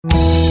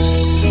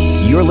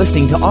You're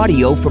listening to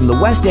audio from the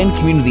West End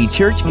Community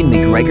Church in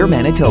McGregor,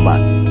 Manitoba.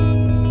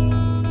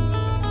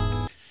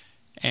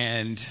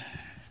 And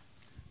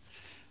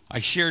I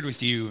shared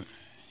with you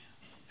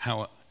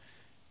how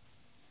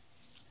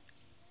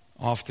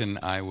often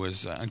I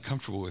was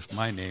uncomfortable with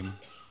my name.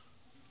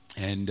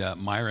 And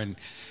Myron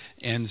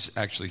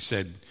actually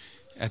said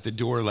at the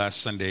door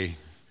last Sunday,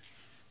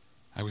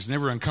 I was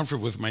never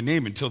uncomfortable with my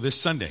name until this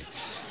Sunday.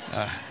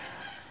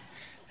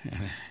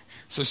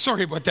 So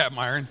sorry about that,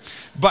 Myron.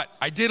 But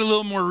I did a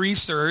little more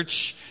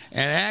research,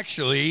 and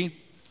actually,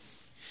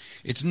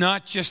 it's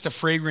not just a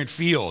fragrant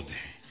field.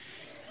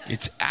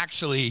 It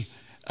actually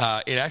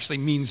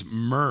means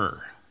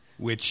myrrh,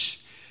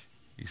 which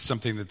is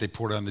something that they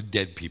poured on the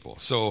dead people.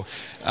 So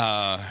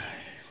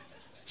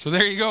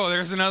there you go.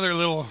 There's another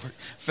little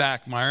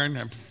fact,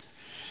 Myron.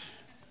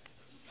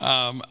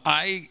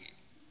 I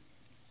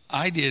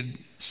did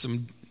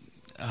some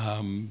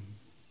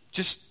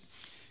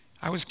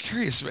I was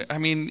curious. I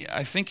mean,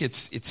 I think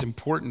it's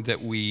important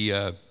that we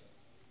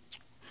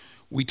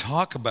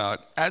talk about,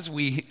 as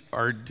we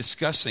are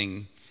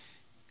discussing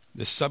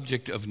the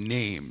subject of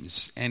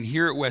names. And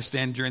here at West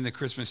End during the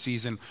Christmas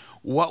season,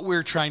 what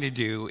we're trying to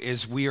do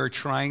is we are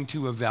trying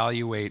to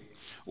evaluate,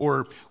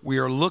 or we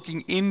are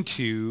looking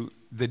into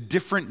the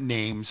different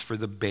names for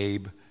the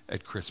babe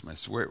at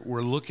Christmas.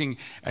 We're looking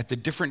at the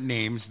different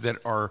names that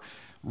are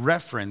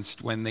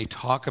referenced when they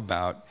talk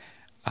about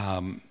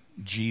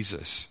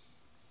Jesus.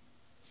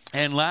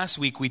 And last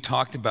week we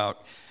talked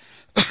about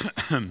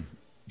the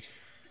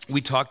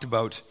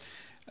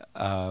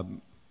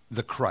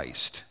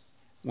Christ,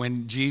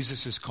 when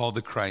Jesus is called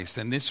the Christ.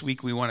 And this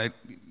week we want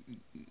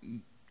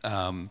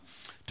to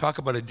talk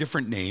about a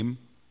different name.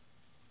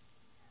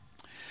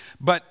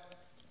 But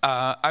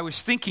I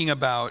was thinking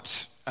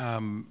about,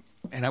 and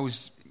I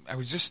was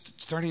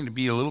just starting to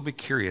be a little bit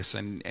curious,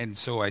 and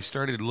so I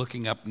started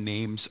looking up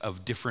names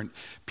of different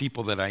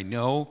people that I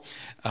know,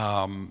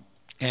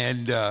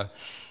 and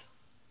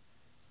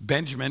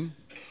Benjamin,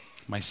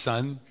 my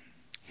son,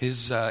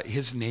 his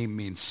name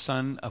means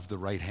son of the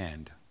right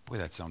hand. Boy,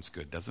 that sounds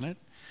good, doesn't it?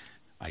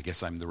 I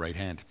guess I'm the right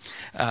hand.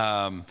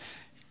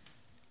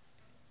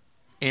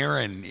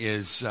 Aaron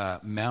is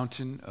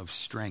mountain of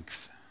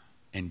strength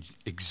and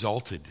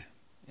exalted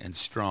and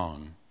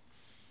strong.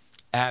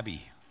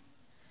 Abby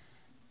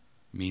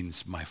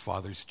means my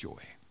father's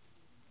joy.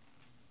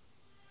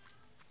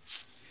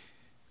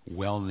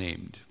 Well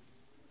named.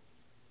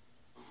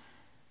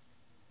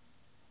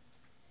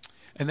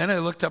 And then I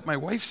looked up my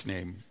wife's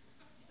name,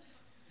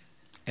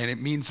 and it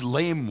means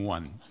lame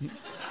one.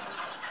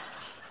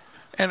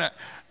 And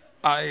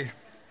I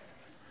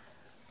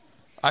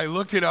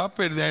looked it up,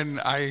 and then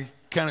I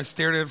kind of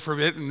stared at it for a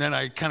bit, and then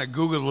I kind of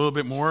Googled a little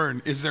bit more,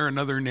 and is there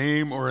another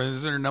name, or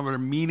is there another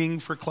meaning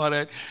for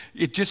Claudette?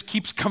 It just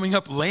keeps coming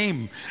up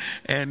lame.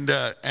 And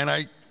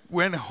I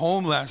went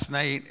home last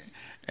night,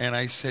 and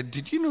I said,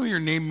 did you know your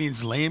name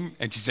means lame?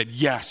 And she said,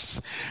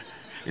 yes.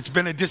 It's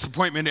been a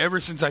disappointment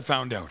ever since I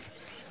found out.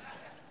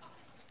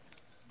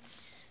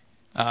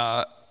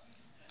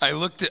 I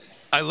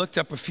looked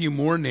up a few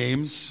more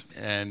names,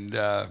 and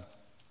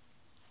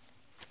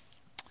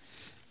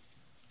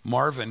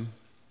Marvin,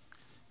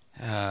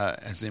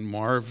 as in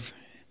Marv,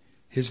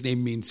 his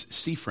name means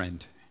sea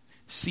friend.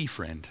 Sea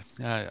friend.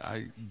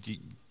 Are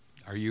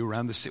you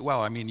around the sea?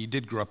 Well, I mean, you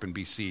did grow up in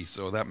BC,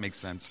 so that makes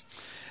sense.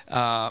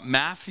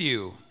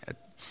 Matthew,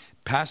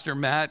 Pastor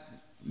Matt,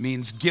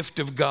 means gift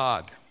of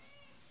God.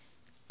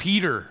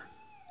 Peter,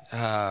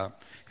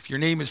 if your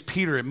name is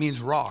Peter, it means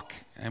rock.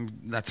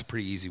 And that's a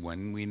pretty easy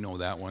one. We know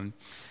that one.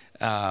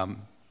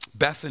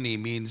 Bethany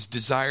means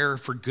desire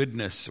for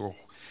goodness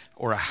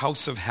or a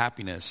house of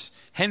happiness.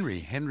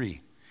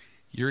 Henry,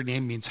 your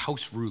name means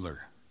house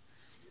ruler.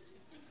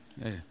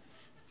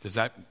 Does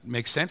that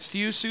make sense to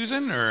you,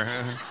 Susan?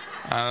 Or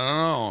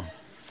I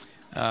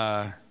don't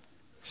know.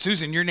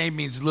 Susan, your name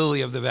means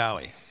lily of the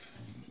valley.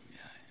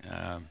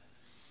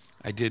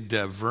 I did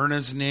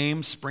Verna's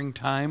name,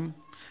 springtime.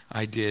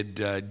 I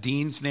did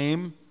Dean's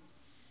name,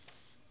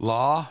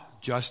 law,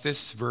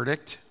 justice,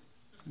 verdict.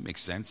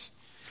 Makes sense.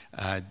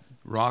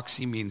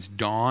 Roxy means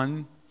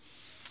dawn.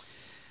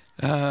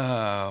 There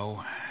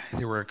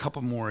were a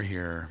couple more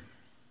here.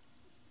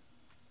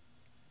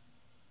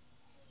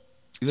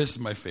 This is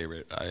my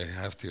favorite, I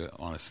have to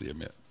honestly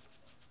admit.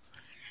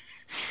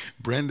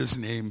 Brenda's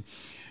name,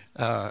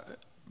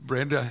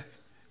 Brenda,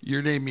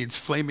 your name means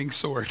flaming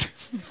sword.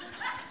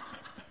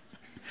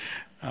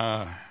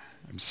 I'm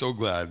so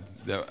glad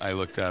that I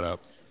looked that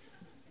up.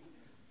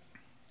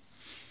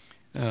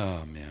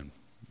 Oh, man.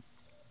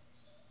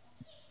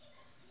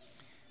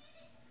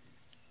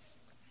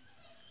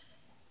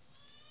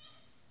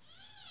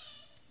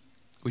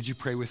 Would you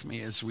pray with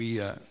me as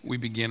we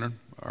begin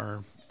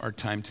our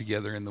time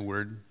together in the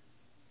Word?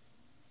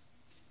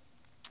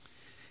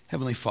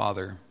 Heavenly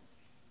Father,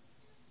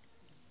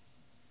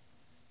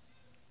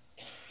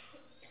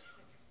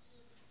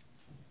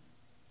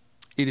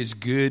 it is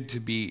good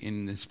to be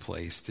in this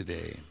place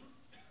today.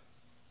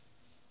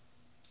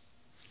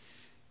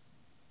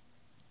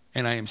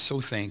 And I am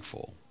so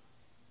thankful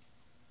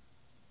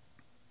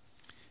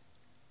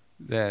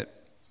that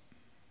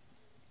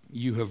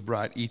you have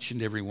brought each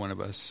and every one of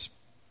us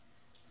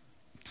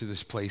to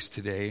this place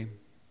today.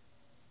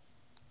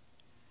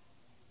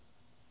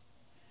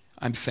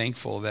 I'm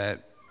thankful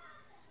that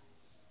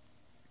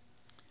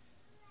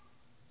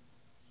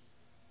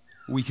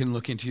we can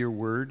look into your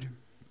word.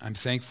 I'm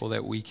thankful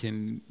that we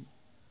can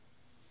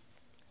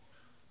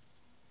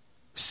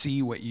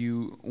see what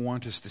you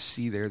want us to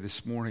see there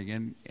this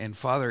morning. And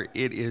Father,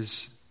 it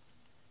is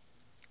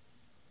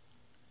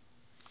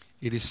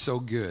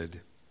so good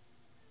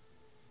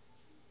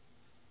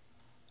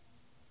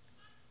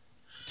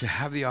to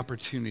have the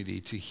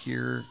opportunity to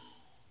hear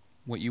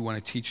what you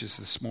want to teach us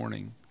this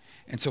morning.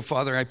 And so,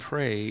 Father, I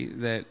pray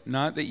that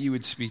not that you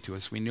would speak to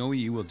us. We know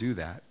you will do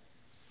that.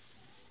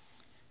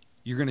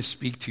 You're going to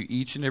speak to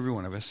each and every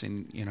one of us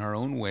in our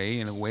own way,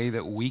 in a way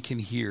that we can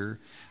hear.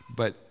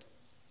 But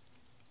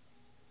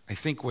I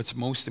think what's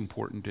most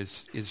important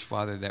is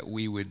Father, that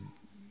we would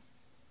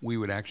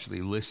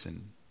actually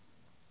listen.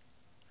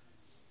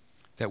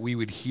 That we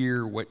would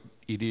hear what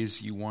it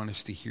is you want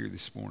us to hear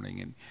this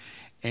morning.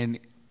 And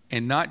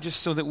not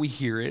just so that we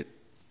hear it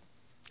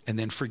and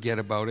then forget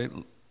about it,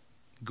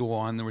 go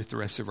on with the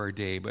rest of our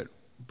day.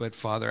 But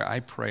Father, I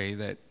pray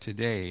that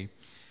today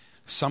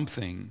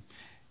something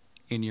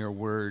in your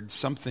word,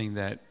 something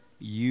that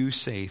you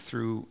say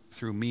through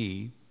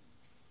me,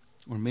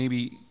 or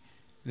maybe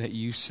that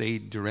you say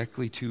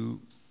directly to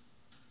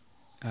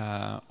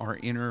our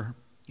inner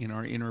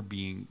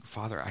being,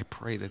 Father, I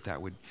pray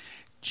that would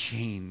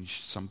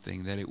change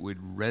something, that it would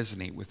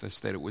resonate with us,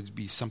 that it would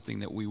be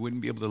something that we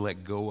wouldn't be able to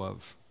let go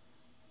of,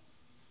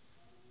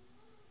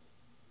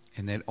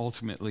 and that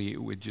ultimately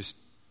it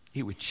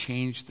would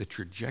change the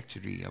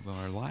trajectory of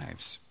our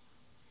lives.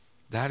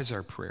 That is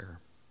our prayer.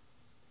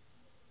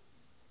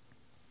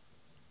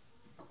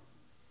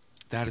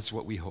 That is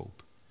what we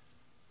hope.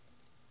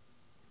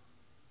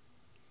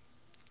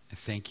 I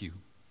thank you.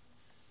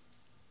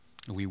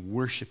 And we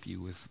worship you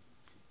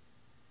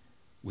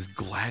with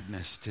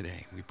gladness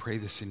today. We pray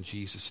this in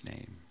Jesus'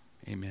 name.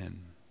 Amen.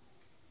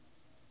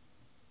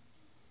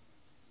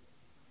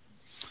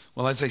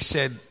 Well, as I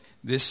said,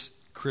 this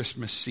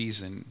Christmas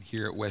season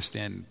here at West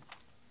End,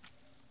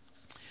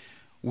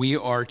 we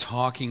are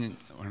talking,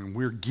 and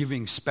we're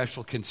giving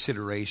special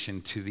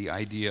consideration to the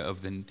idea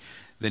of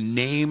the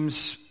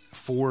names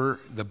for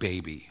the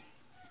baby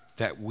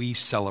that we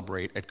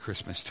celebrate at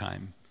Christmas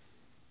time.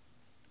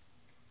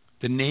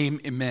 The name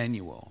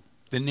Emmanuel,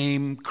 the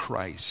name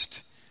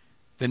Christ,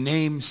 the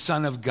name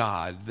Son of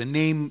God, the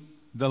name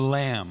the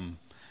Lamb,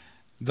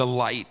 the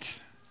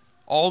Light.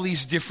 All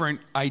these different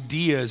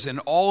ideas and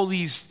all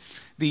these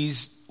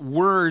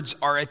words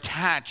are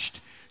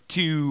attached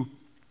to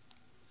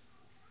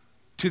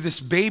this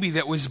baby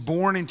that was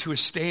born into a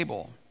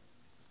stable.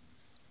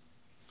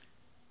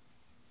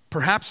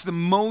 Perhaps the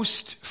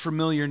most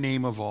familiar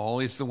name of all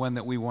is the one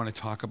that we want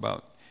to talk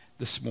about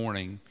this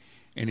morning,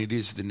 and it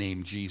is the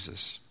name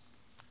Jesus.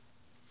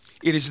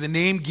 It is the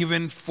name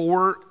given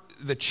for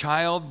the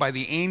child by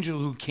the angel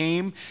who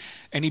came,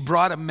 and he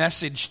brought a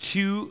message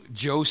to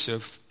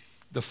Joseph,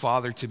 the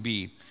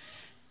father-to-be.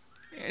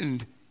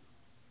 And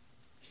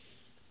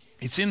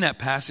it's in that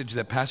passage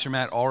that Pastor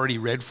Matt already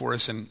read for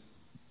us, and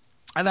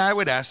I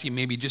would ask you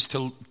maybe just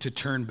to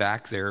turn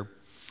back there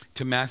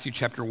to Matthew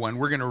chapter 1.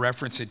 We're going to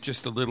reference it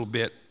just a little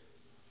bit.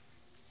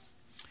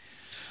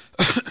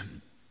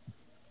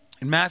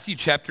 In Matthew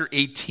chapter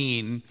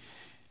 18,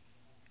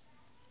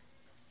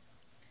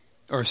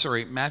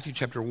 Matthew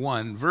chapter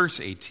 1,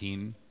 verse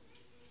 18.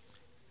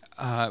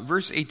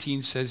 Verse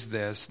 18 says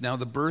this: Now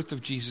the birth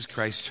of Jesus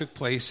Christ took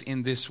place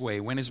in this way.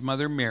 When his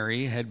mother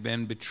Mary had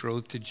been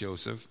betrothed to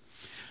Joseph,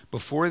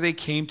 before they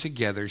came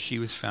together, she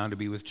was found to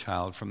be with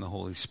child from the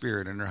Holy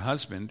Spirit. And her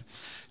husband,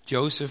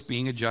 Joseph,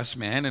 being a just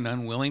man and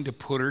unwilling to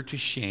put her to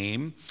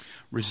shame,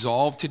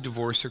 resolved to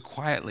divorce her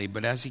quietly.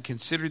 But as he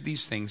considered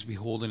these things,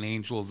 behold, an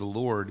angel of the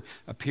Lord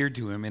appeared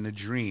to him in a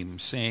dream,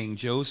 saying,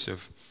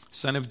 Joseph,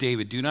 son of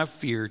David, do not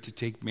fear to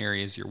take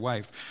Mary as your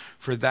wife,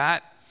 for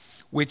that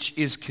which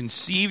is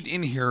conceived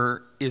in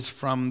her is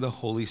from the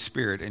Holy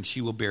Spirit, and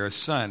she will bear a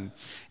son,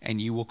 and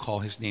you will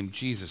call his name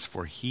Jesus,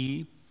 for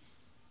he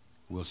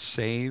will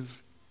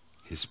save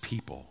his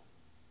people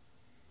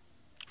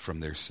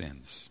from their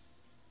sins.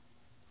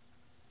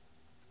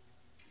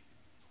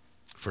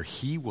 For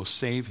he will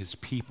save his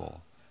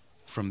people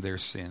from their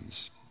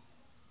sins.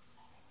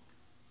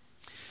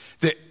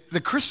 The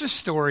Christmas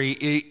story,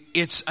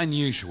 it's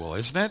unusual,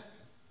 isn't it?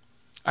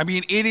 I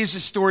mean, it is a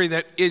story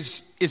that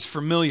is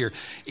familiar.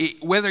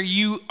 Whether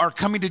you are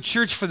coming to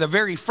church for the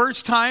very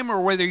first time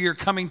or whether you're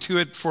coming to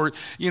it for,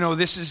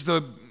 this is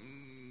the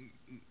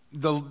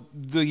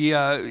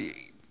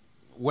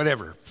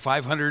whatever,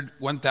 500,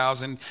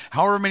 1,000,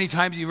 however many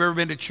times you've ever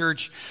been to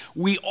church,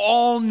 we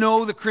all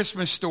know the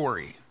Christmas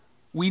story.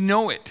 We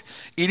know it.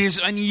 It is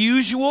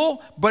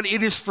unusual, but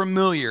it is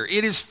familiar.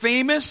 It is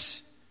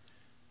famous,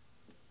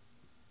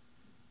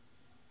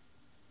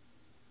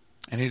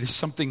 and it is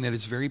something that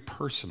is very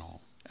personal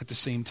at the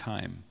same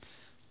time.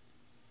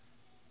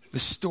 The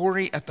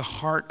story at the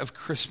heart of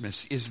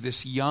Christmas is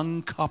this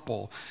young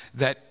couple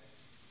that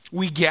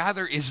we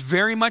gather is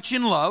very much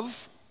in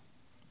love.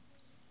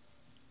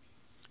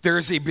 There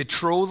is a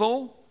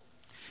betrothal.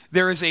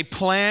 There is a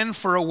plan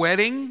for a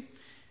wedding.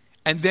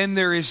 And then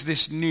there is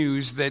this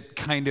news that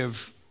kind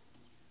of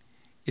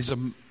is a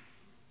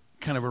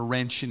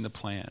wrench in the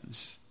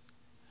plans.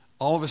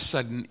 All of a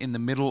sudden, in the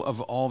middle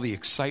of all the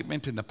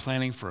excitement and the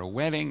planning for a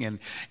wedding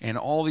and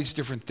all these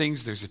different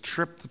things, there's a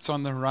trip that's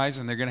on the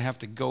horizon. They're going to have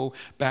to go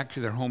back to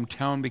their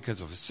hometown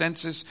because of a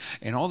census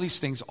and all these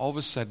things. All of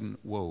a sudden,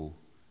 whoa,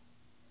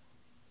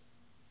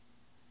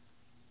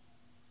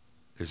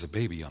 there's a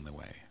baby on the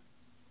way.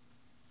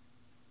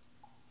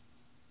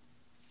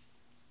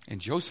 And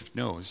Joseph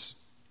knows,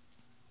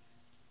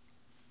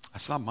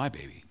 that's not my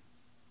baby.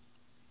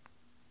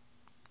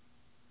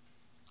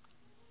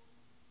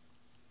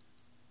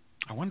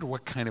 I wonder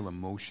what kind of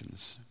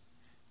emotions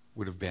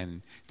would have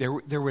been. There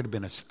would have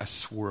been a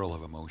swirl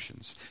of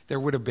emotions.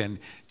 There would have been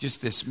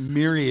just this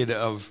myriad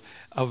of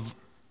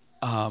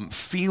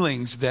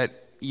feelings that,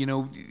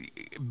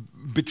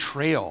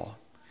 betrayal,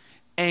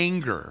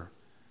 anger,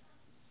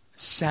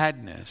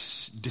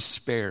 sadness,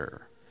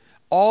 despair.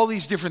 All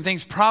these different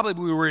things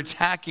probably were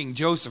attacking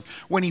Joseph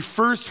when he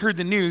first heard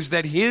the news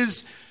that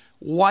his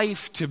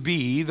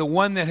wife-to-be, the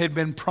one that had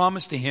been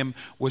promised to him,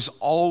 was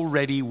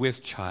already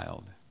with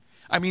child.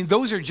 I mean,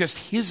 those are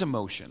just his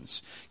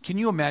emotions. Can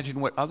you imagine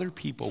what other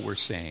people were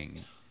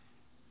saying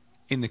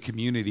in the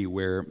community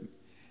where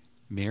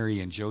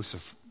Mary and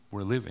Joseph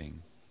were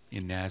living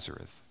in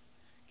Nazareth?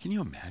 Can you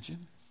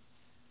imagine?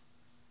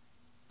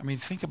 I mean,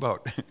 think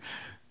about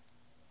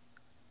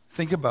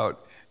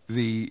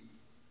the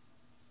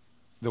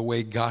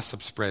way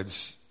gossip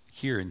spreads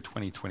here in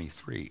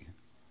 2023.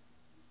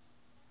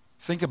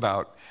 Think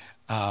about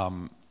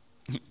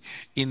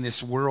in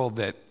this world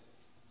that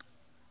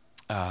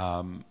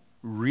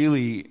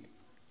really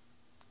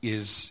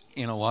is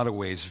in a lot of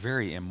ways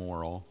very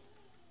immoral.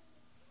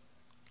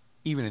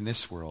 Even in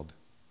this world,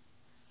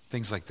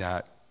 things like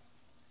that,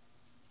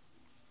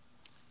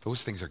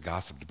 those things are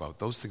gossiped about.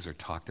 Those things are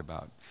talked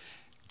about.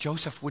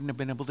 Joseph wouldn't have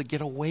been able to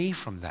get away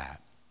from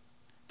that.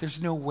 There's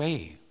no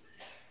way.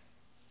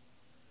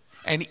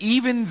 And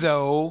even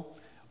though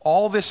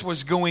all this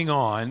was going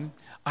on,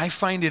 I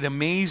find it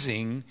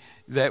amazing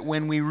that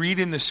when we read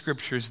in the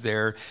scriptures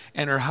there,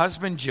 and her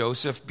husband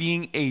Joseph,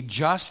 being a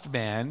just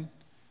man,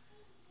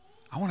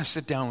 I want to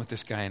sit down with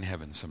this guy in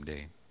heaven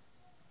someday,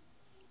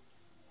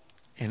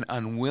 and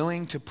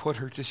unwilling to put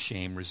her to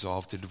shame,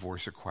 resolved to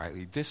divorce her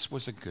quietly. This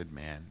was a good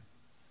man.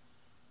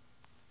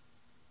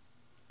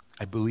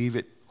 I believe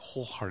it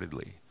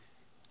wholeheartedly.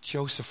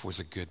 Joseph was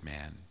a good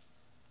man.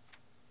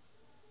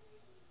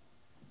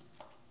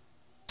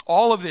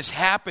 All of this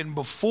happened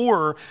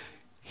before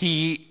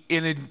he,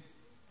 in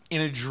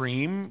a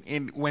dream,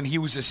 when he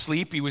was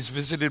asleep, he was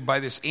visited by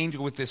this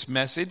angel with this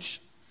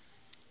message.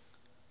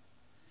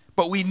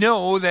 But we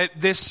know that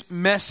this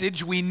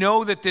message, we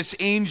know that this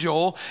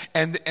angel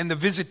and the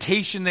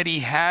visitation that he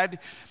had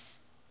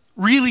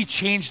really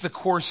changed the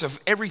course of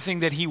everything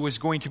that he was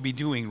going to be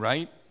doing,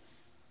 right?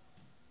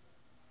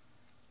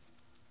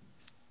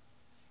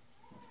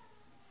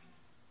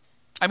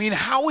 I mean,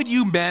 how would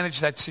you manage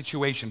that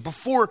situation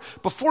before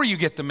you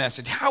get the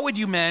message? How would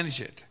you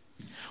manage it?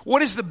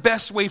 What is the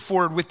best way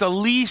forward with the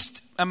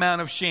least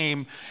amount of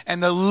shame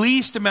and the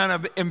least amount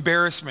of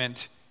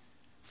embarrassment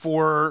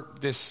for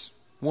this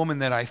woman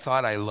that I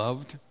thought I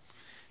loved?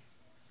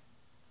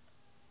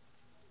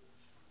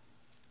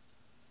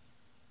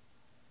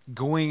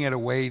 Going at a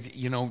way,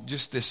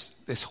 just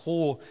this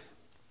whole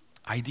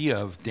idea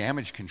of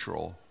damage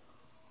control.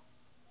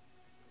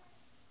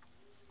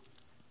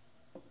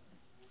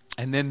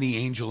 And then the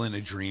angel in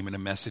a dream and a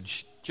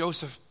message,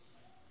 Joseph,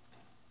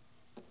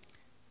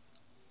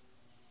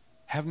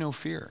 have no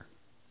fear.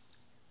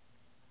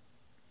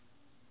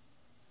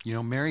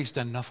 Mary's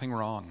done nothing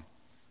wrong.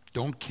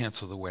 Don't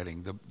cancel the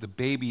wedding. The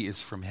baby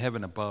is from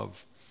heaven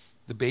above.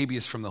 The baby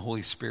is from the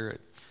Holy Spirit.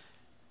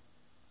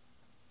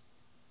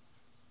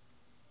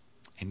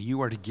 And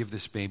you are to give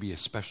this baby a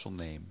special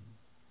name,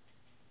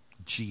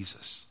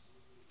 Jesus.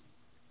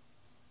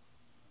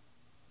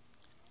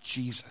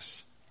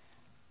 Jesus.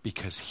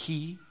 Because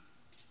he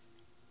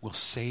will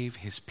save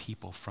his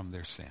people from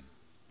their sin.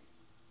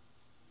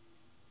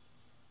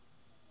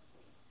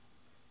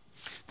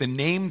 The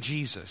name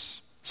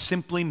Jesus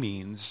simply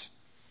means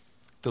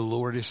the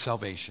Lord is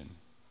salvation,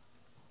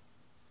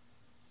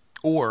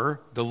 or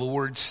the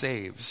Lord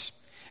saves.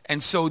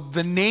 And so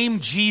the name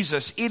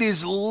Jesus, it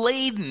is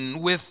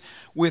laden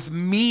with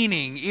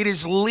meaning. It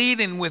is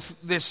laden with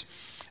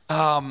this,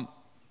 the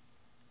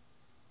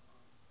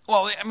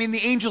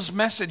angel's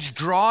message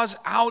draws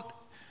out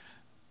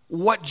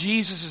what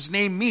Jesus'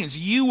 name means.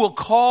 You will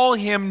call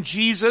him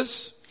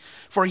Jesus,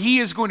 for he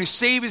is going to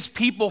save his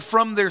people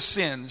from their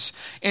sins.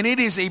 And it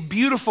is a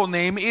beautiful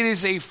name. It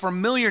is a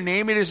familiar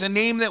name. It is a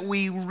name that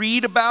we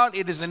read about.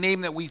 It is a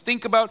name that we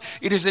think about.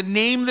 It is a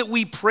name that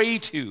we pray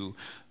to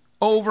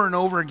over and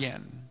over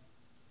again.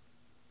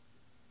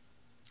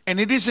 And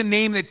it is a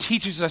name that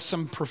teaches us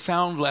some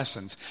profound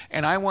lessons.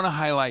 And I want to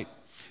highlight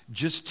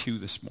just two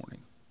this morning.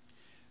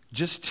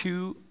 Just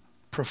two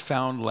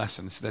profound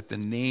lessons that the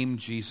name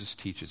Jesus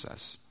teaches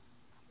us.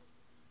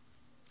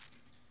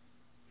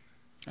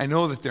 I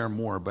know that there are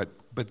more,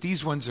 but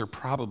these ones are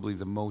probably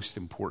the most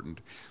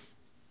important,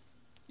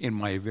 in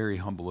my very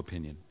humble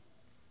opinion.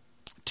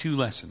 Two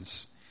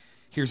lessons.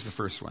 Here's the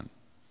first one.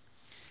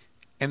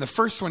 And the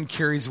first one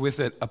carries with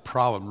it a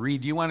problem.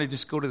 Reed, do you want to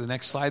just go to the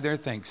next slide there?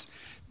 Thanks.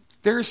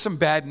 There is some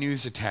bad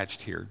news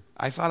attached here.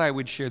 I thought I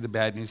would share the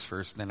bad news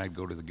first, and then I'd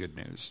go to the good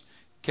news.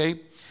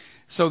 Okay?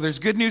 So there's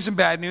good news and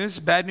bad news.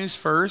 Bad news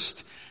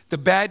first. The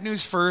bad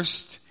news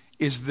first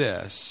is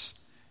this,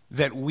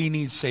 that we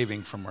need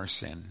saving from our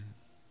sin.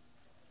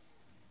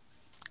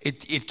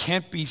 It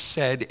can't be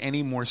said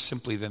any more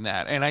simply than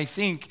that. And I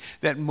think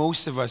that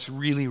most of us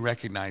really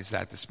recognize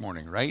that this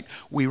morning, right?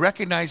 We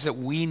recognize that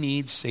we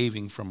need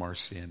saving from our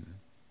sin.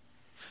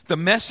 The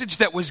message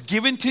that was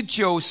given to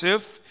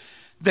Joseph,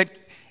 that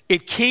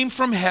it came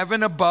from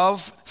heaven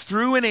above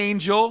through an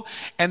angel,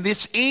 and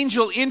this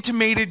angel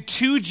intimated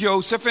to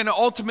Joseph, and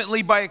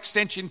ultimately by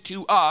extension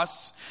to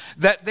us,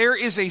 that there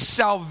is a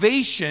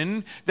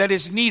salvation that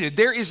is needed.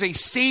 There is a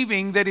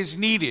saving that is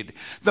needed.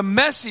 The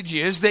message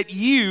is that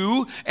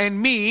you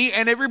and me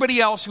and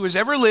everybody else who has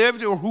ever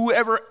lived or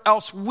whoever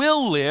else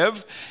will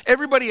live,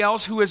 everybody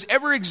else who has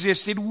ever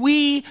existed,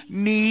 we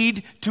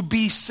need to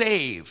be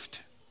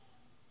saved.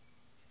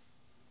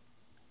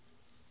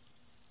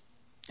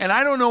 And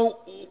I don't know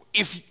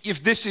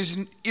if this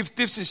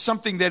is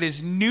something that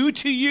is new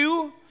to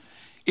you,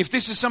 if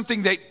this is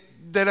something that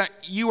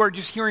you are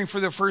just hearing for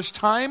the first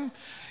time.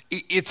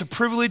 It's a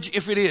privilege,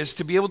 if it is,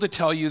 to be able to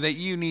tell you that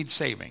you need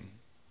saving.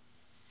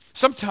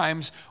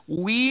 Sometimes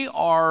we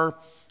are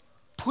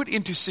put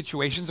into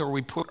situations, or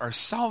we put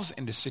ourselves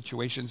into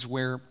situations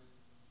where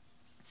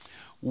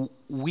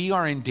we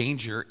are in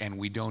danger and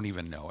we don't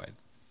even know it.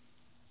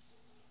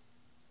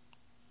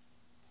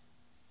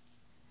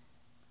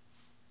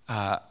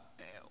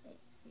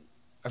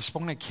 I've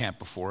spoken at camp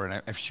before,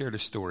 and I've shared a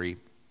story,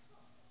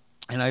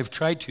 and I've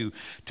tried to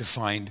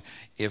find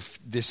if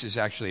this is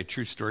actually a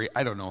true story.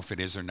 I don't know if it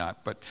is or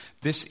not, but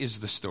this is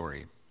the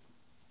story.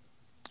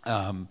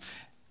 There's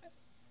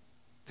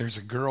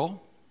a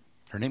girl,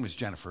 her name was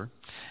Jennifer,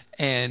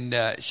 and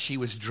she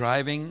was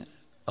driving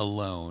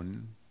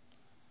alone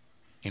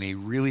in a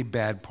really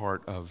bad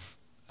part of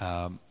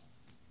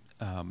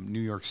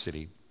New York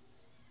City.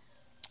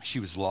 She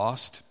was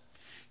lost.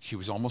 She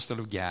was almost out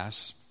of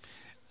gas.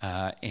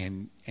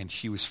 And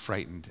she was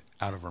frightened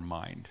out of her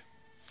mind.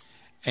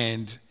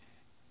 And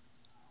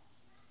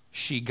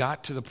she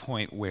got to the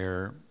point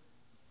where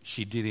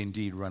she did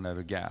indeed run out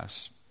of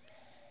gas.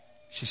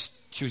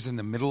 She was in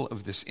the middle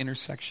of this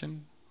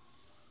intersection.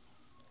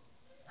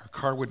 Her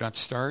car would not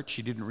start.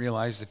 She didn't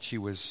realize that she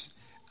was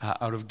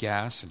out of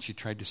gas, and she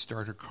tried to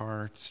start her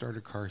car.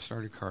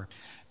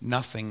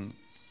 Nothing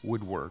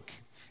would work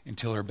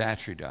until her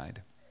battery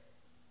died.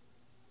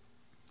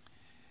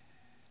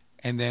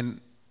 And then,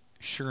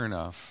 sure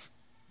enough,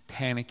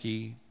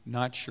 panicky,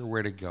 not sure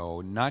where to go,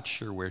 not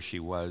sure where she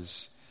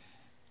was,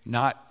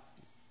 not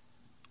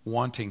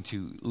wanting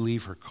to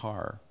leave her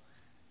car,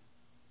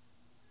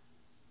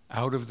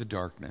 out of the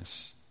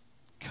darkness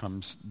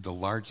comes the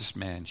largest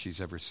man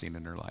she's ever seen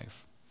in her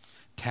life,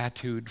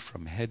 tattooed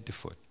from head to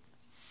foot.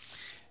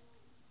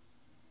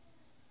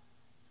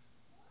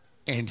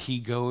 And he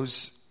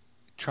goes,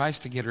 tries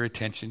to get her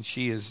attention.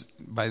 She is,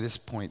 by this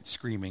point,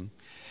 screaming.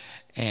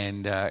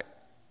 And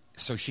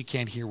so she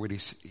can't hear what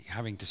he's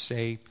having to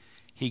say.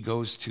 He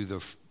goes to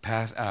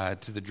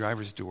the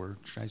driver's door,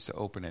 tries to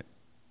open it.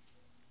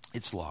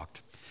 It's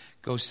locked.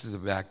 Goes to the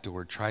back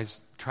door,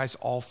 tries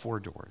all four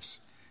doors.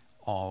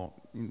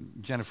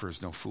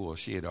 Jennifer's no fool.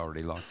 She had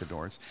already locked the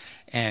doors.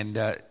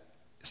 And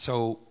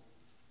so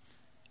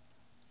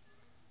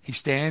he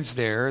stands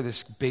there,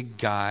 this big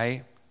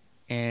guy,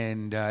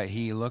 and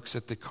he looks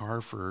at the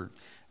car for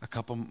a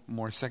couple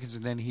more seconds,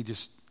 and then he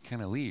just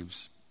kind of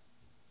leaves.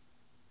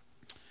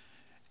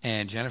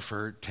 And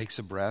Jennifer takes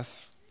a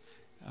breath,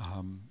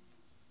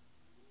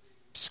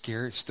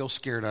 still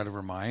scared out of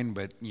her mind,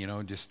 but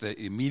just the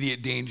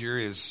immediate danger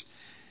has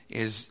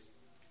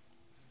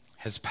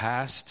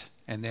passed.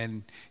 And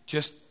then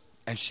just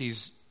as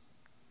she's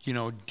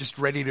just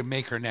ready to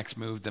make her next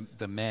move,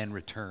 the man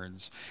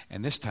returns,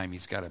 and this time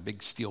he's got a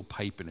big steel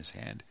pipe in his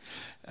hand.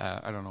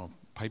 I don't know.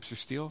 Pipes are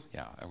steel?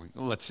 Yeah,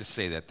 let's just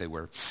say that they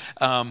were.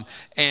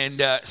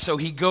 So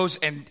he goes,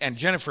 and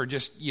Jennifer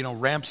just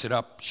ramps it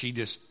up.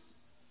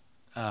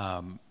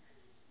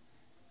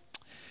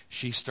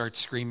 She starts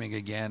screaming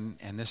again,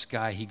 and this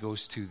guy, he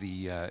goes to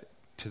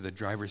the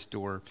driver's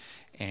door,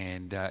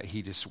 and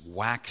he just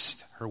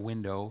whacks her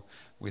window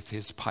with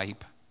his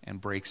pipe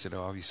and breaks it,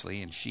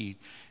 obviously, and she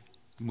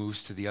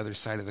moves to the other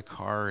side of the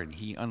car, and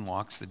he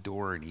unlocks the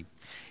door, and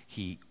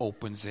he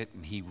opens it,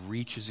 and he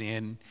reaches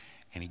in,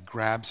 and he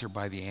grabs her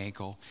by the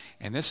ankle,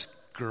 and this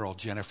girl,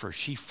 Jennifer,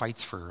 she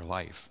fights for her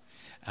life.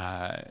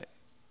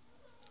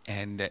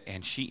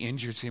 and she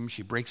injures him.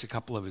 She breaks a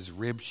couple of his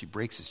ribs. She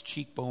breaks his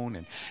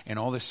cheekbone and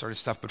all this sort of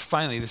stuff. But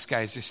finally, this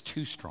guy is just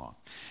too strong.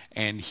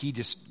 And he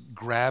just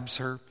grabs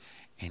her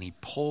and he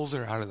pulls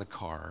her out of the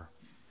car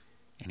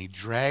and he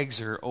drags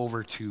her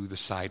over to the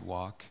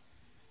sidewalk.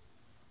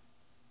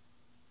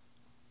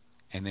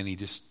 And then he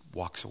just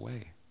walks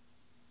away.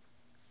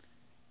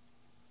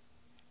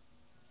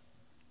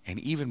 And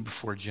even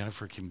before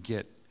Jennifer can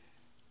get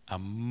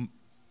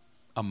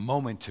a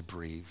moment to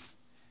breathe,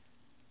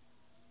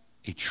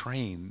 a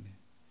train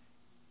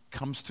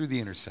comes through the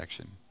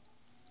intersection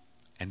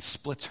and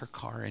splits her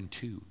car in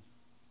two.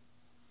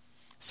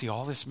 See,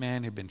 all this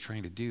man had been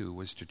trying to do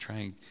was to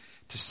try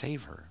to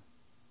save her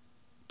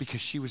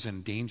because she was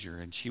in danger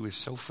and she was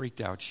so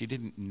freaked out she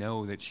didn't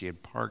know that she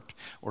had parked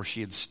or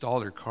she had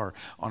stalled her car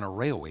on a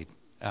railway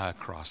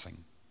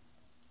crossing.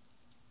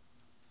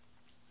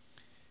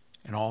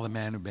 And all the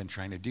man had been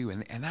trying to do.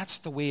 And that's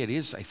the way it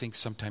is, I think,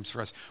 sometimes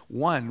for us.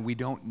 One, we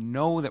don't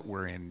know that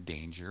we're in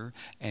danger.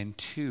 And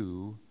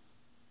two,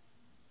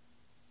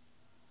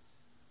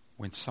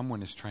 when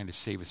someone is trying to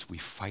save us, we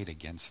fight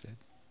against it.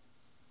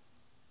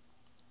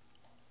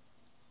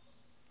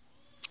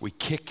 We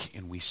kick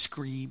and we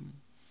scream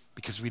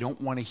because we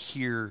don't want to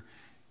hear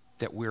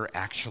that we're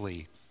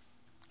actually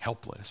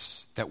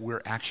helpless, that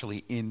we're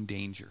actually in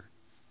danger.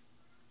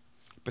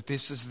 But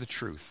this is the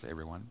truth,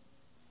 everyone.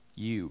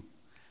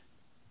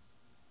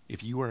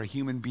 If you are a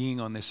human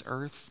being on this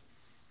earth,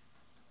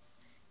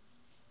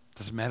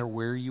 doesn't matter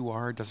where you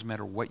are, doesn't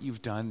matter what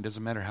you've done,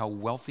 doesn't matter how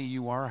wealthy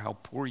you are, how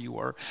poor you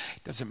are,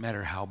 doesn't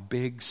matter how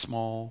big,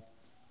 small,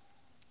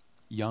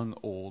 young,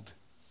 old,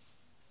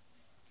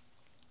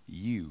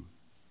 you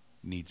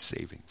need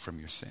saving from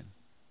your sin.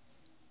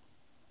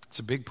 It's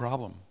a big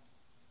problem.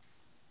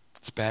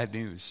 It's bad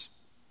news.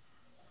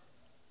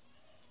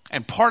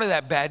 And part of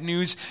that bad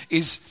news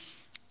is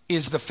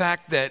the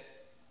fact that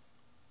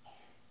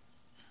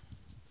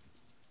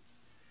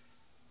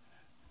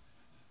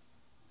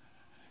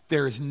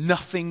there is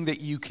nothing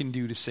that you can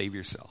do to save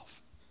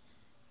yourself.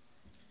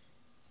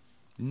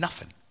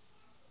 Nothing.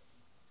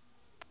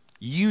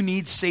 You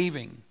need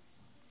saving.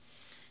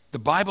 The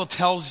Bible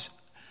tells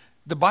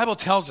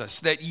us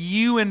that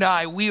you and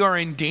I, we are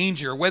in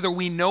danger, whether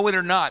we know it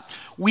or not.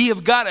 We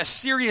have got a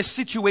serious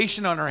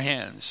situation on our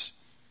hands.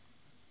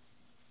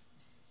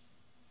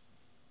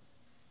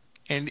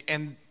 And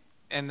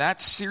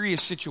that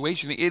serious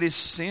situation, it is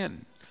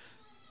sin.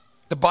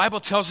 The Bible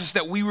tells us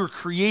that we were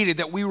created,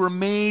 that we were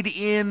made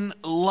in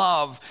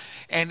love,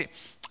 and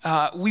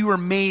we were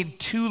made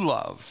to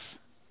love.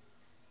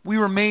 We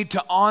were made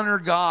to honor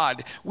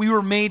God. We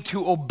were made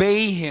to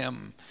obey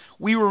Him.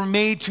 We were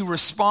made to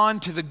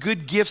respond to the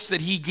good gifts that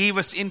He gave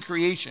us in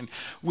creation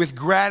with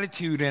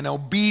gratitude and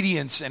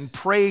obedience and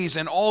praise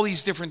and all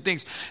these different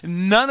things.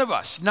 None of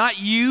us,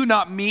 not you,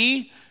 not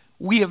me,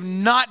 we have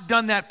not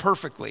done that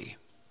perfectly.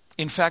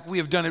 In fact, we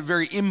have done it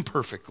very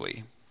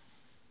imperfectly.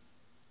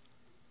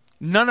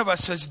 None of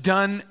us has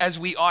done as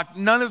we ought.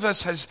 None of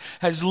us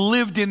has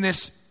lived in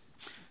this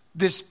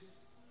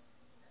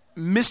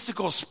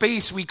mystical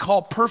space we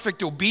call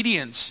perfect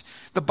obedience.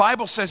 The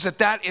Bible says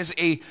that is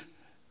a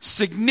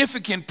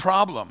significant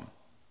problem.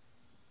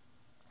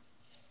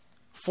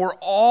 For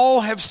all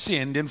have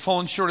sinned and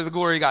fallen short of the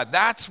glory of God.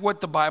 That's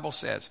what the Bible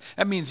says.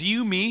 That means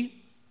you,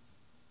 me,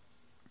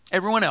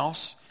 everyone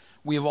else,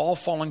 we have all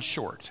fallen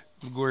short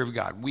of the glory of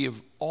God. We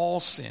have all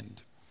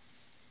sinned.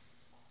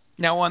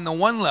 Now, on the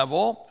one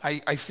level,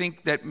 I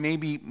think that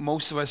maybe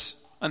most of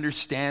us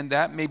understand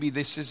that. Maybe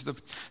this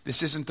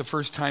isn't the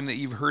first time that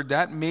you've heard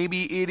that.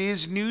 Maybe it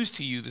is news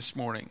to you this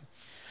morning.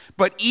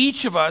 But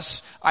each of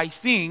us, I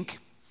think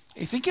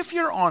if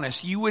you're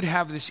honest, you would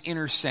have this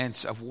inner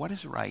sense of what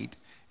is right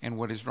and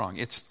what is wrong.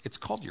 It's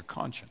called your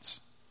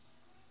conscience.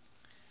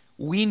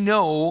 We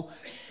know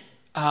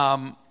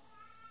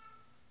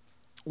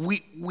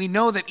we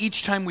know that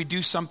each time we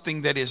do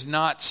something that is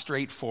not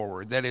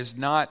straightforward, that is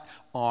not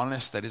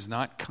honest, that is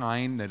not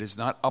kind, that is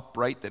not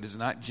upright, that is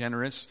not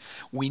generous,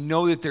 we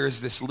know that there is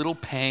this little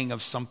pang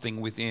of something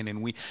within,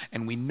 and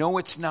we know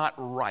it's not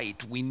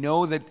right. We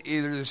know that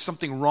there's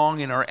something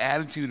wrong in our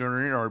attitude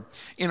or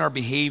in our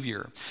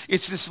behavior.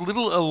 It's this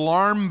little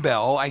alarm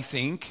bell, I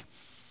think,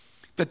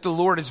 that the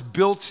Lord has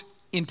built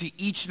into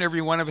each and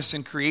every one of us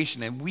in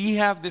creation, and we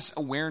have this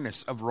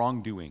awareness of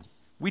wrongdoing.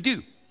 We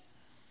do.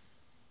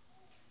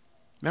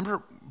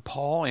 Remember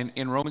Paul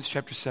in Romans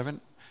chapter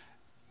 7?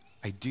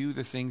 I do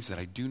the things that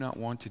I do not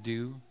want to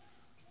do.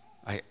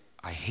 I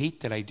hate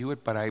that I do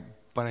it, but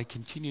I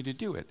continue to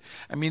do it.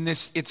 I mean,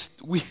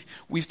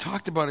 we've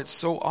talked about it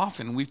so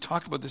often. We've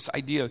talked about this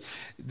idea,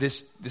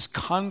 this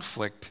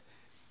conflict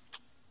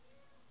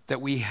that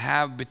we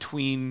have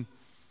between.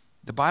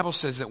 The Bible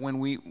says that when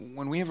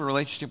we have a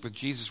relationship with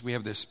Jesus, we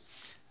have this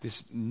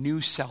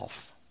new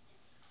self,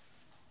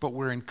 but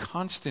we're in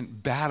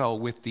constant battle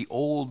with the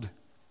old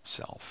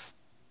self.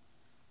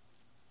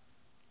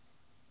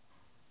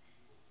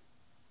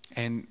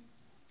 And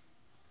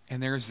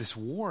there's this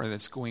war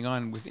that's going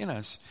on within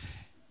us.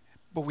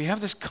 But we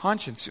have this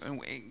conscience.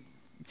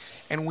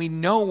 And we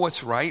know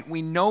what's right.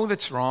 We know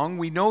that's wrong.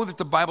 We know that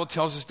the Bible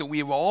tells us that we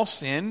have all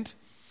sinned.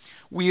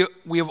 We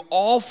have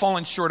all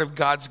fallen short of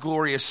God's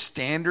glorious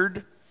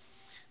standard.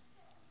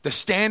 The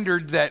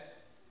standard that,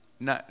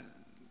 not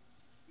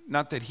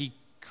that he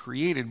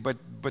created,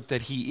 but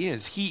that he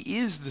is. He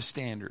is the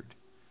standard.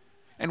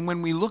 And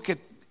when we look at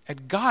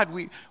God,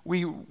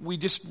 we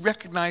just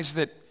recognize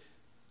that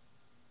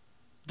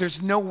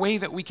there's no way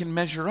that we can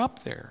measure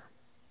up there.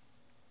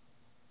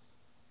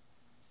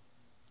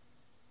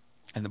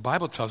 And the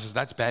Bible tells us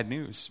that's bad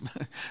news.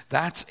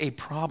 That's a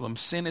problem.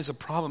 Sin is a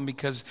problem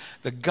because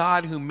the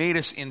God who made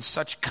us in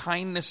such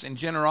kindness and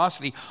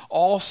generosity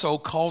also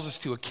calls us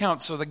to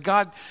account. So the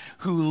God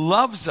who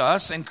loves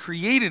us and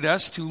created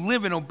us to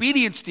live in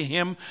obedience to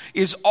him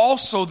is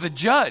also the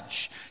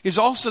judge, is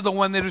also the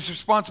one that has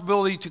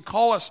responsibility to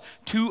call us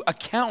to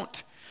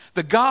account.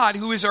 The God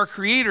who is our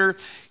creator,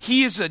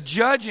 he is a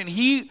judge,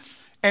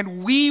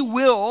 and we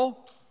will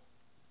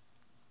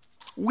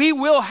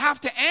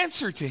have to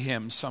answer to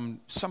him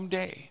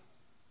someday.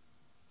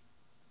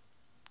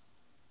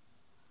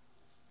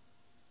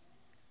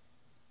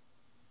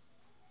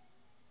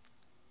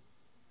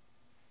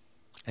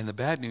 And the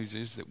bad news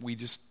is that we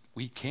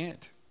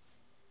can't.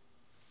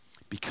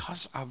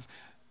 Because of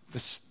the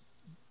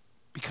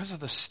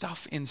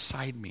stuff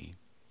inside me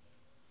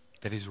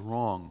that is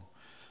wrong.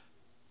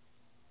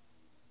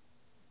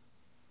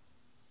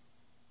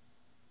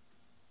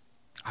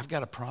 I've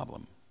got a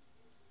problem.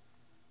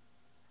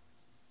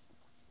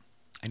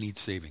 I need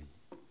saving.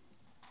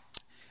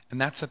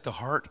 And that's at the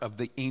heart of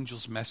the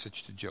angel's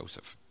message to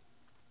Joseph.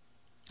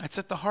 That's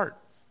at the heart.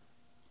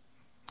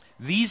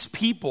 These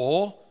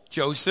people,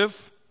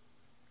 Joseph,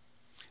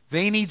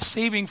 they need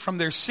saving from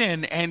their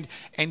sin. And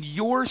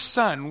your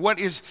son, what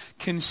is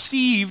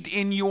conceived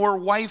in your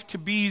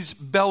wife-to-be's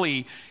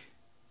belly,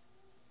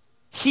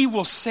 he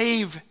will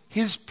save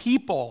his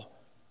people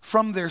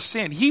from their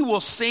sin. He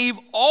will save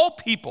all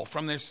people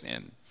from their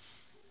sin.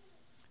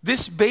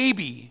 This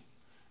baby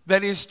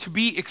that is to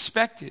be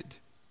expected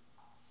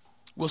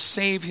will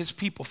save his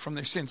people from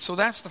their sins. So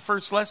that's the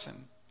first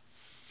lesson.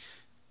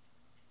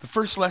 The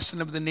first lesson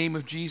of the name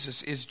of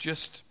Jesus is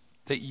just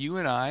that you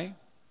and I,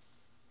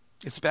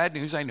 it's bad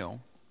news, I know.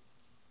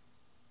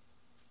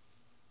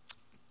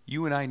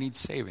 You and I need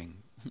saving,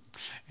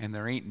 and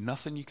there ain't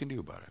nothing you can do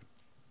about it.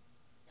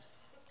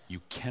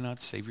 You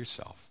cannot save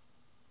yourself.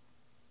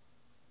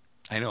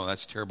 I know,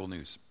 that's terrible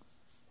news.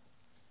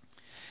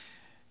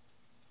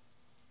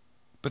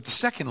 But the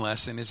second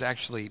lesson is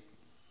actually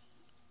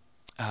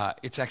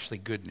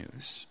good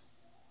news,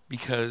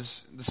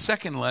 because the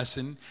second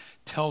lesson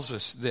tells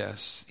us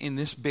this: in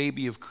this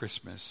baby of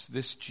Christmas,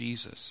 this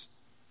Jesus,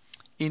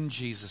 in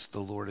Jesus the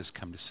Lord has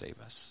come to save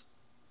us.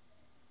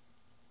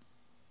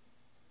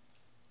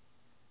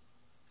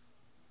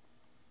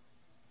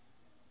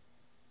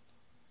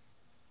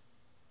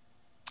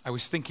 I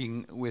was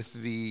thinking with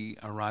the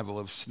arrival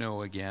of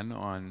snow again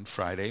on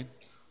Friday,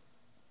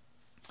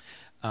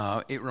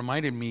 it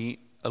reminded me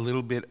a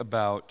little bit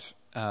about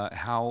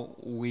how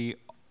we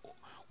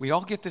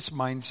all get this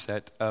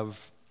mindset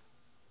of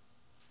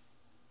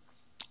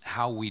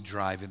how we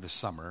drive in the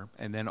summer,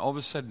 and then all of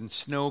a sudden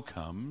snow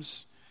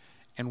comes,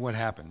 and what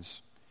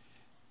happens?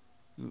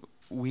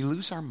 We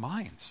lose our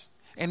minds.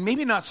 And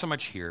maybe not so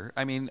much here.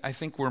 I mean, I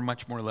think we're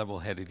much more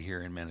level-headed here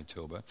in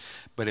Manitoba.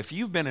 But if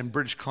you've been in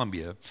British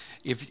Columbia,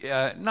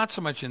 not so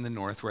much in the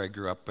north where I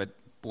grew up, but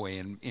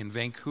boy, in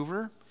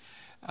Vancouver,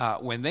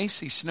 when they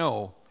see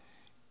snow,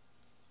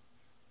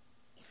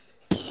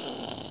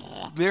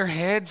 their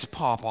heads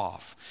pop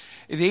off.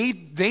 They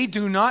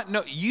do not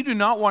know. You do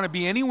not want to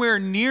be anywhere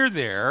near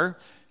there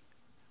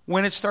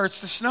when it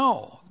starts to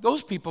snow.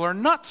 Those people are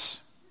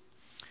nuts.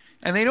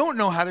 And they don't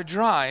know how to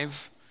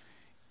drive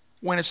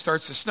when it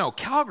starts to snow.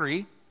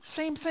 Calgary,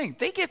 same thing.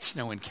 They get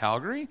snow in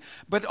Calgary,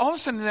 but all of a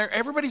sudden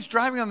everybody's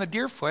driving on the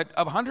Deerfoot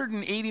of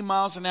 180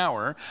 miles an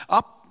hour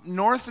up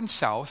north and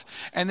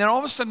south, and then all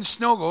of a sudden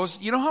snow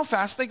goes, you know how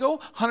fast they go?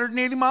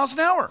 180 miles an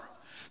hour.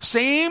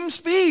 Same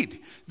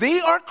speed. They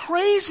are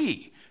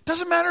crazy.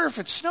 Doesn't matter if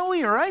it's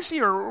snowy or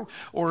icy or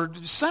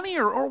sunny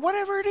or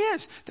whatever it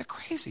is. They're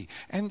crazy.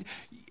 And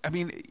I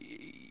mean,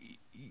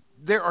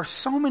 there are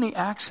so many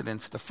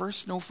accidents the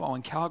first snowfall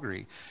in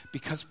Calgary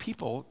because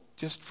people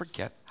just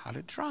forget how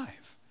to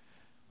drive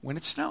when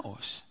it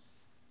snows.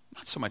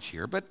 Not so much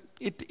here, but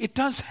it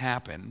does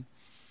happen.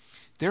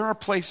 There are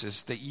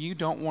places that you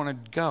don't want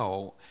to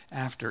go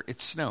after it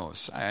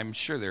snows. I'm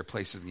sure there are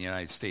places in the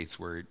United States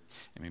where,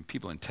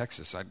 people in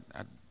Texas,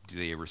 do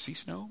they ever see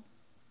snow?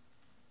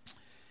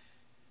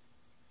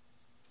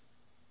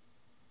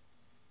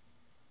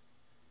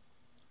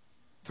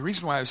 The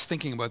reason why I was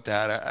thinking about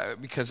that,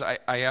 because I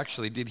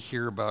actually did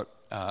hear about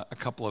a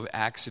couple of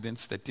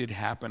accidents that did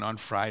happen on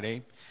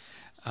Friday.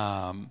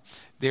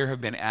 There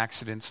have been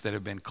accidents that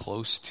have been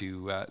close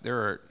to, there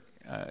are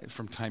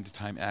from time to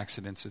time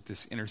accidents at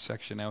this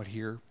intersection out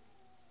here.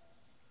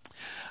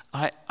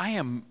 I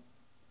am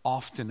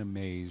often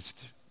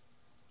amazed.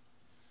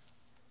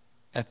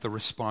 at the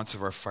response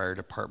of our fire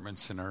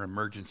departments and our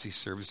emergency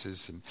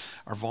services and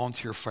our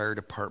volunteer fire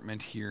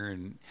department here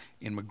in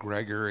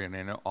McGregor and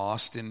in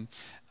Austin.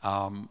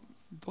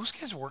 Those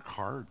guys work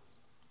hard.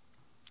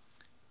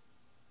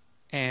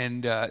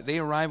 And they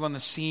arrive on the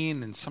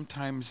scene, and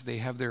sometimes they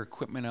have their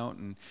equipment out,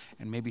 and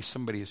maybe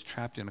somebody is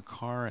trapped in a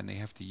car, and they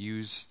have to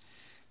use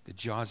the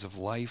jaws of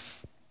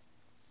life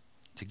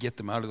to get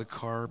them out of the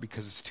car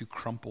because it's too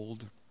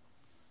crumpled.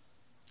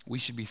 We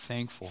should be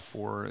thankful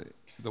for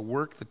the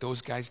work that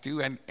those guys do,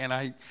 and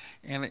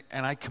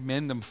I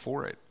commend them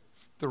for it.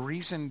 The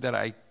reason that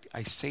I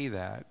say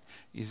that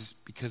is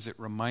because it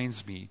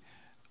reminds me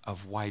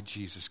of why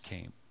Jesus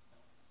came.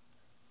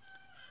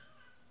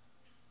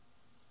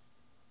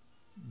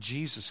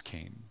 Jesus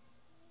came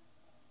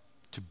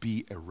to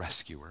be a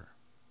rescuer.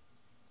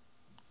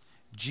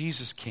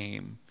 Jesus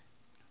came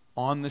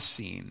on the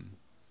scene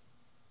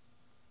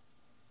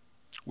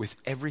with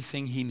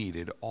everything he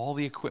needed, all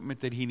the equipment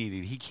that he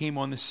needed. He came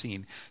on the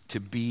scene to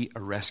be a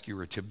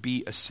rescuer, to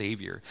be a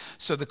savior.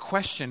 So the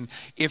question,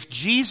 if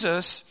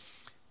Jesus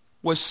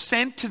was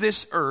sent to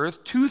this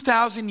earth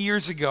 2,000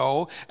 years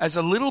ago as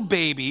a little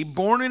baby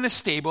born in a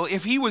stable,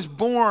 if he was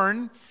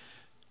born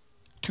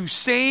to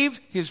save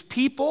his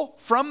people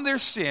from their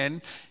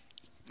sin,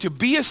 to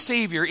be a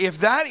savior, if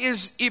that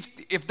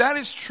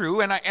is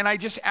true, and I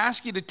just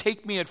ask you to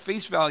take me at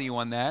face value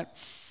on that,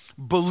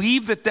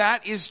 believe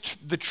that is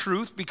the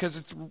truth because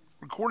it's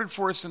recorded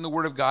for us in the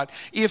Word of God.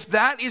 If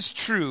that is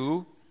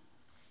true,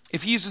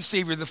 if he is a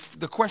savior,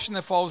 the question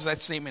that follows that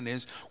statement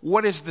is,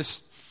 what is the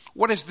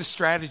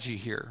strategy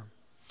here?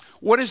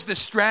 What is the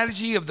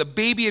strategy of the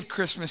baby at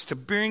Christmas to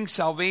bring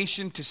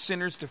salvation to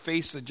sinners to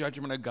face the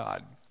judgment of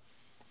God?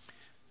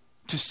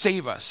 To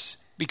save us,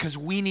 because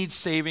we need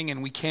saving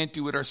and we can't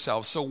do it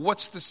ourselves. So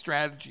what's the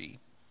strategy?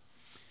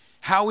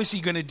 How is he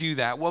going to do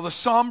that? Well, the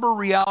somber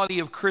reality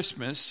of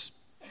Christmas,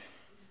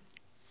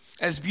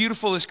 as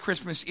beautiful as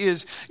Christmas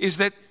is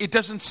that it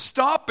doesn't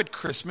stop at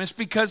Christmas,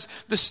 because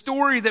the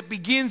story that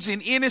begins in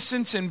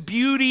innocence and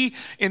beauty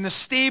in the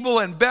stable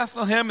in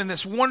Bethlehem, and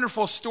this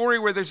wonderful story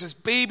where there's this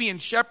baby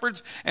and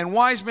shepherds and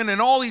wise men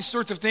and all these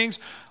sorts of things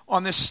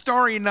on this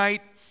starry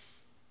night,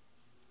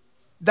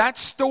 that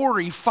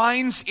story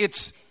finds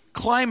its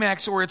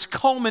climax or its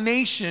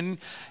culmination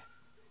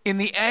in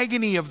the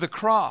agony of the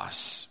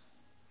cross.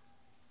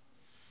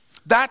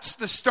 That's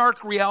the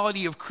stark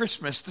reality of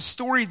Christmas. The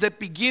story that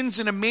begins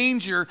in a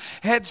manger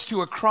heads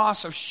to a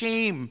cross of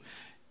shame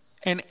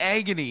and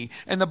agony.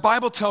 And the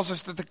Bible tells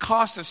us that the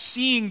cost of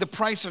seeing the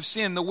price of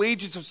sin, the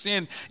wages of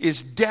sin,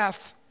 is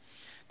death.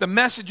 The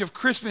message of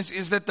Christmas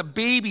is that the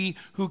baby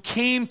who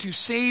came to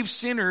save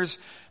sinners,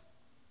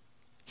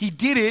 he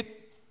did it,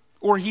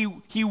 or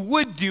he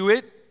would do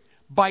it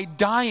by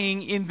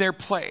dying in their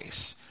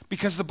place.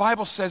 Because the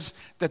Bible says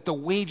that the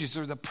wages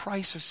or the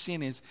price of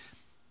sin is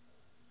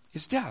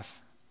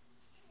death.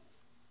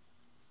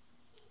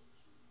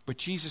 But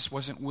Jesus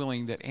wasn't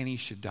willing that any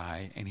should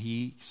die, and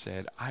he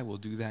said, I will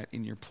do that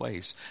in your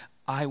place.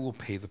 I will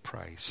pay the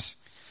price.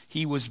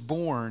 He was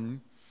born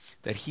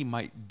that he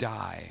might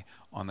die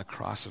on the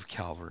cross of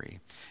Calvary,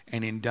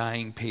 and in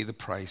dying pay the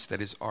price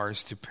that is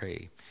ours to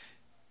pay.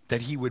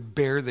 That he would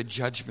bear the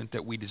judgment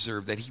that we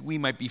deserve, that we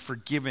might be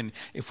forgiven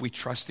if we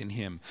trust in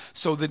him.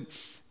 So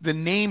the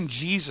name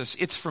Jesus,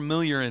 it's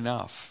familiar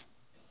enough.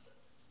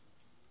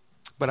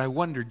 But I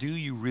wonder, do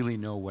you really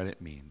know what it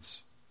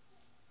means?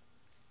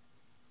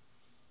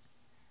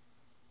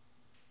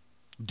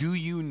 Do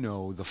you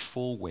know the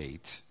full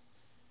weight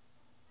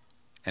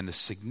and the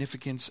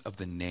significance of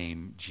the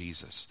name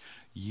Jesus?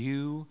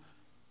 You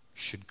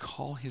should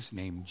call his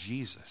name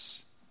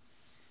Jesus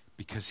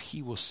because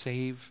he will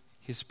save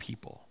his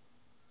people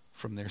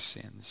from their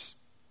sins.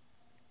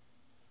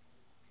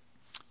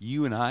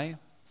 You and I,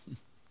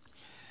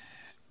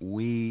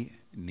 we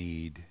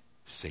need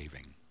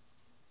saving.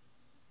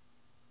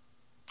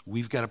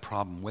 We've got a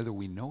problem whether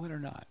we know it or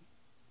not.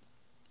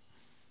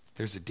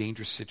 There's a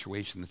dangerous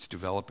situation that's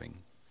developing.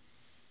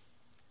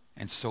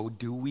 And so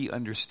do we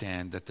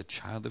understand that the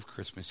child of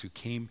Christmas who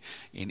came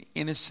in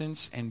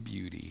innocence and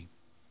beauty,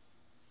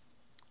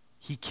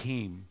 he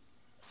came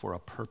for a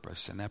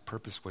purpose, and that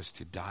purpose was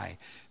to die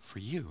for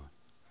you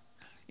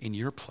in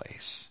your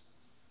place,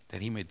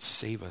 that he might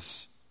save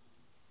us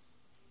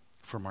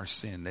from our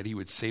sin, that he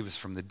would save us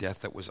from the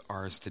death that was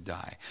ours to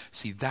die.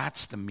 See,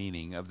 that's the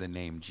meaning of the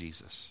name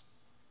Jesus.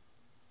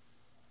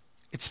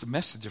 It's the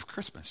message of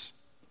Christmas.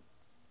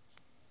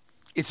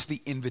 It's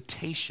the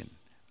invitation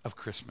of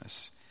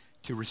Christmas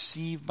to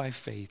receive by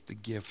faith the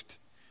gift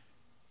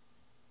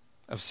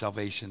of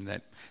salvation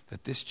that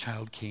this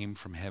child came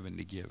from heaven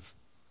to give.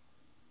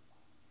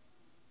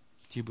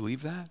 Do you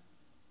believe that?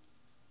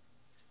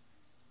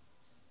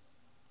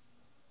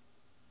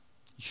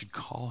 You should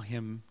call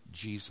him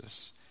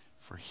Jesus,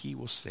 for he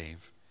will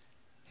save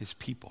his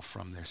people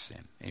from their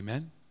sin.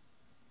 Amen?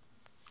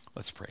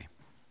 Let's pray.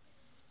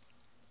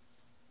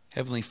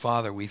 Heavenly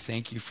Father, we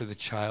thank you for the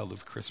child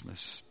of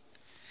Christmas.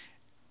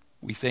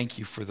 We thank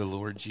you for the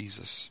Lord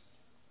Jesus.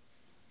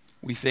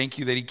 We thank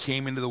you that he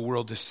came into the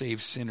world to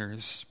save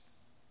sinners.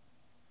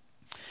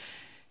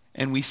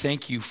 And we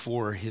thank you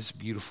for his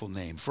beautiful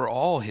name, for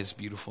all his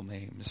beautiful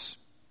names.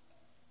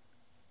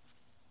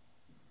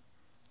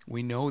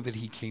 We know that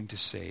he came to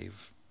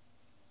save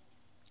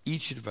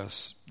each of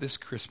us this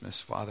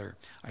Christmas, Father.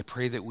 I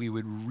pray that we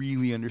would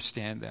really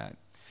understand that.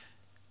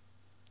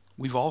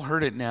 We've all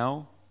heard it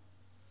now.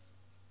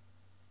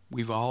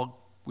 We've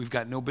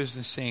got no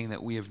business saying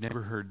that we have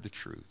never heard the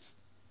truth.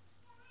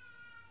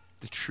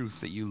 The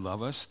truth that you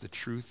love us, the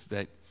truth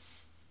that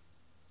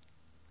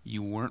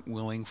you weren't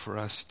willing for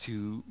us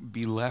to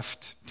be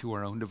left to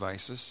our own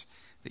devices,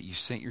 that you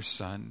sent your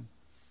Son,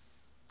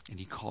 and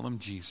you call him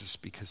Jesus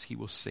because he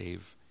will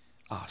save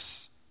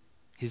us,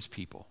 his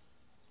people,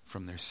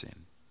 from their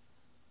sin.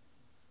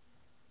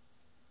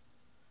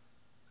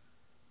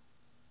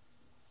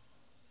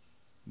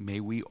 May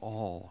we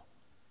all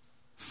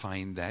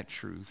find that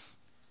truth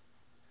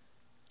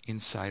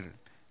inside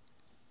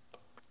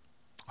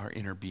our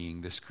inner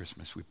being this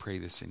Christmas. We pray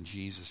this in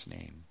Jesus'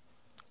 name.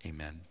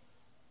 Amen.